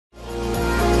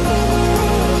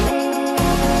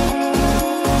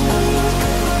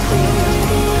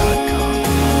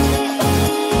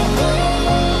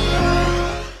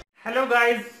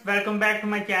welcome back to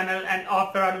my channel, and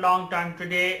after a long time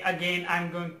today again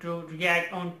I'm going to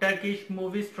react on Turkish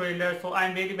movies trailer. So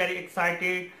I'm very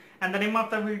excited, and the name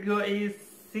of the video is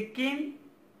SİCCİN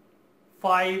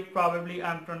 5, probably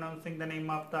I'm pronouncing the name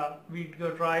of the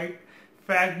video right,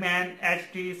 Fragman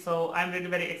HD. So I'm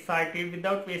very excited.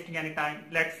 Without wasting any time,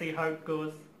 let's see how it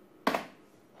goes.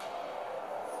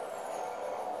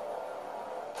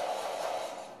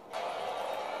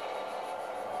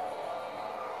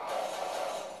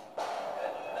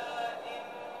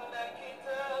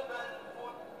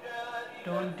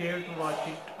 Don't dare to watch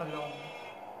it alone.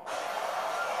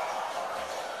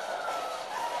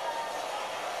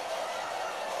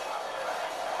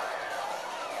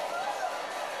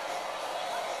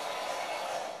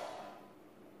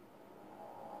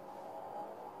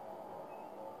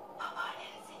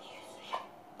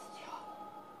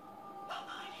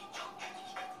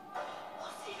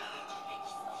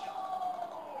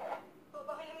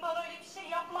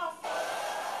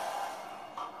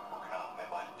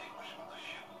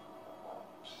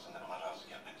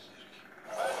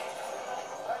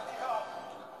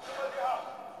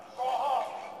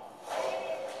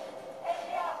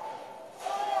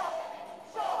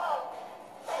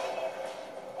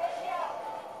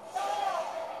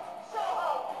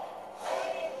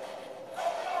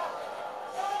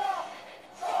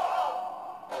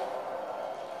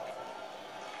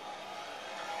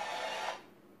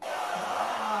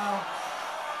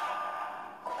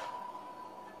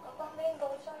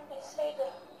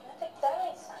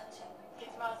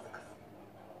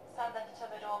 Senden hiç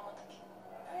haberi olmadı ki.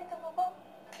 Nerede babam?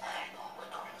 Nerede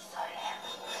olduğunu söyle.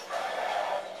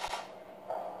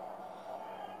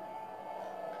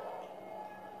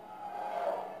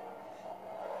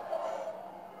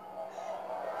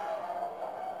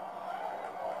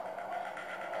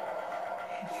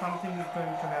 Something is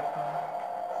going to happen.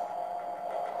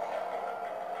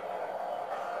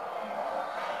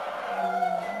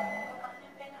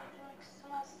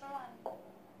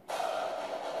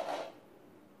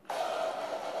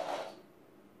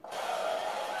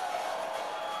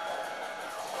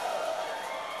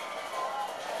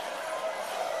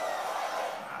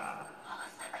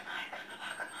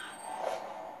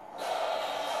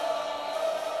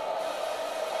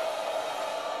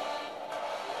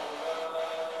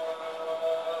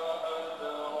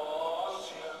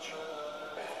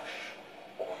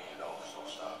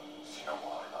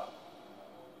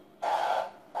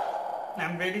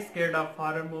 I'm very scared of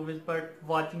horror movies, but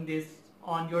watching this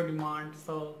on your demand.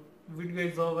 So video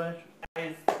is over,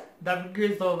 guys. The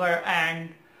video is over, and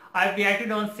I've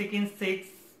reacted on SİCCİN 6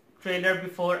 trailer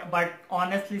before, but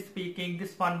honestly speaking,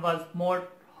 this one was more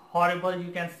horrible,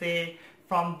 you can say,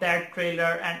 from that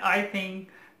trailer. And I think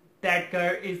that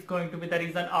girl is going to be the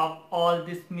reason of all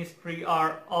this mystery,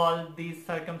 or all these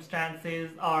circumstances,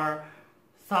 or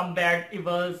some bad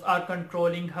evils are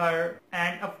controlling her.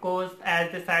 And of course,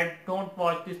 as they said, don't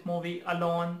watch this movie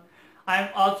alone. I'm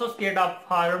also scared of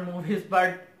horror movies,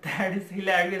 but that is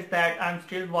hilarious that I'm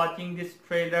still watching this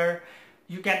trailer.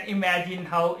 You can imagine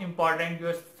how important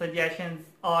your suggestions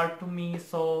are to me.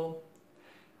 So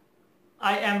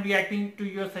I am reacting to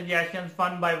your suggestions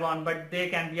one by one, but they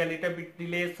can be a little bit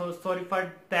delayed, so sorry for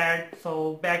that.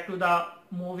 So back to the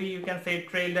movie, you can say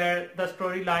trailer. The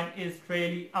storyline is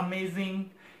really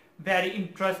amazing, very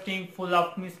interesting, full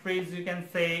of mysteries, you can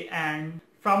say, and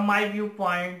from my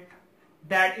viewpoint,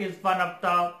 that is one of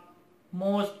the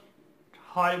most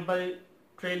horrible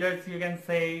trailers, you can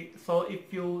say. So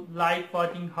if you like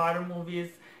watching horror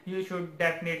movies, you should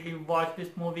definitely watch this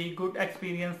movie. Good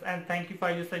experience, and thank you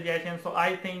for your suggestions. So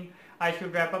I think I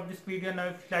should wrap up this video now.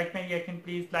 If you like my reaction,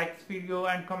 please like this video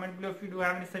and comment below if you do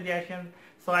have any suggestions.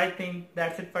 So I think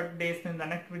that's it for today. See you in the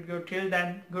next video. Till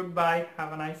then, goodbye.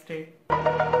 Have a nice day.